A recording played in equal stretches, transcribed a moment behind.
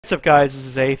What's up guys, this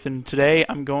is Eighth, and today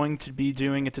I'm going to be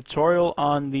doing a tutorial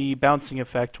on the bouncing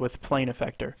effect with Plane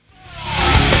Effector.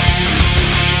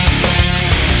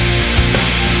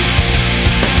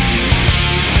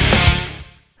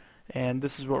 And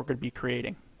this is what we're going to be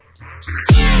creating.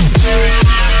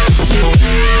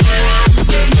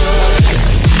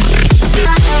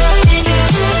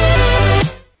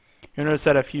 You'll notice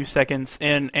that a few seconds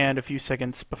in and a few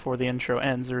seconds before the intro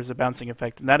ends, there is a bouncing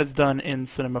effect, and that is done in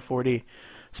Cinema 4D.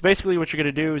 So basically what you're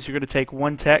going to do is you're going to take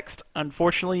one text.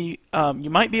 Unfortunately, you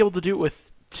might be able to do it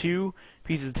with two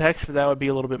pieces of text, but that would be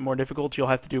a little bit more difficult. You'll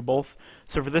have to do both.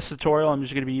 So for this tutorial, I'm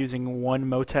just going to be using one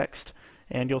Motext,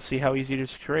 and you'll see how easy it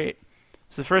is to create.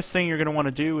 So the first thing you're going to want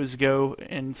to do is go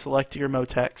and select your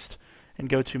Motext, and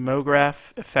go to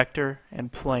MoGraph, Effector,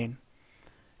 and Plane.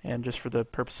 And just for the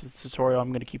purpose of the tutorial, I'm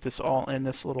going to keep this all in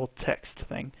this little text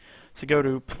thing. So go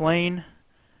to Plane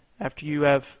after you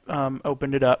have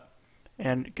opened it up,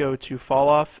 and go to Fall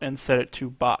Off and set it to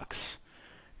Box.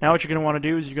 Now what you're going to want to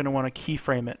do is you're going to want to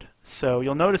keyframe it. So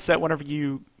you'll notice that whenever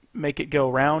you make it go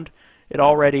round, it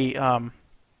already kind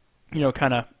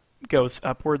of goes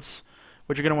upwards.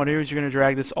 What you're going to want to do is you're going to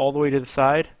drag this all the way to the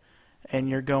side, and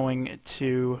you're going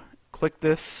to click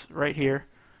this right here.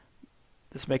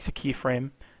 This makes a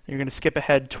keyframe. You're going to skip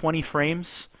ahead 20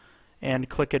 frames and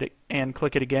click it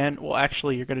again. Well,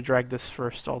 actually, you're going to drag this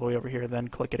first all the way over here, then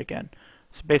click it again.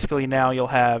 So basically now you'll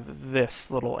have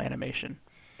this little animation.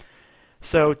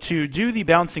 So to do the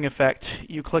bouncing effect,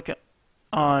 you click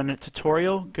on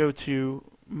Tutorial, go to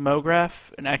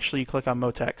MoGraph, and actually you click on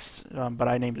Motext, but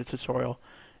I named it Tutorial,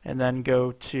 and then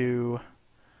go to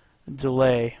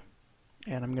Delay,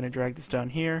 and I'm going to drag this down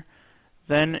here.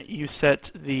 Then you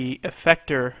set the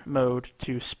Effector mode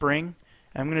to Spring.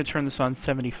 I'm going to turn this on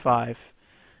 75.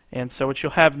 And so what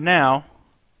you'll have now,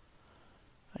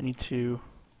 I need to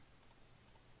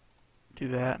do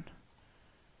that,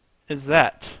 is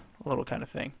that little kind of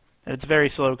thing. And it's very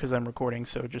slow because I'm recording,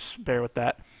 so just bear with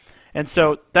that. And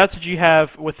so that's what you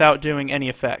have without doing any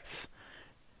effects.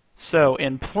 So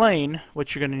in Plane,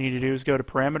 what you're going to need to do is go to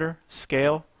Parameter,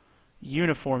 Scale,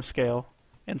 Uniform Scale,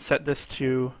 and set this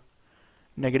to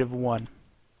 -1. Then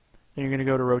you're going to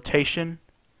go to Rotation,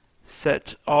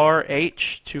 set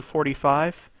RH to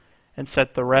 45, and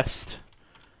set the rest,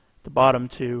 the bottom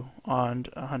to on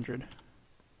 100.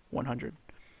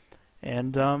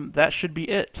 And that should be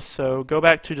it. So go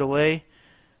back to Delay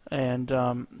and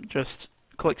just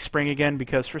click Spring again,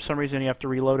 because for some reason you have to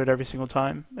reload it every single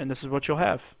time, and this is what you'll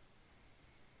have.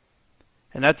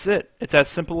 And that's it. It's as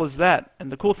simple as that.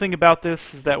 And the cool thing about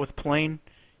this is that with Plane,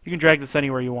 you can drag this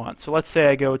anywhere you want. So let's say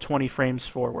I go 20 frames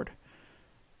forward.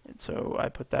 And so I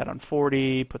put that on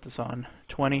 40, put this on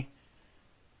 20.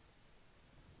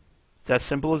 It's as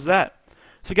simple as that.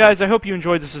 So guys, I hope you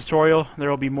enjoyed this tutorial. There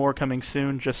will be more coming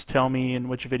soon. Just tell me in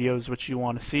which videos which you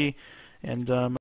want to see. And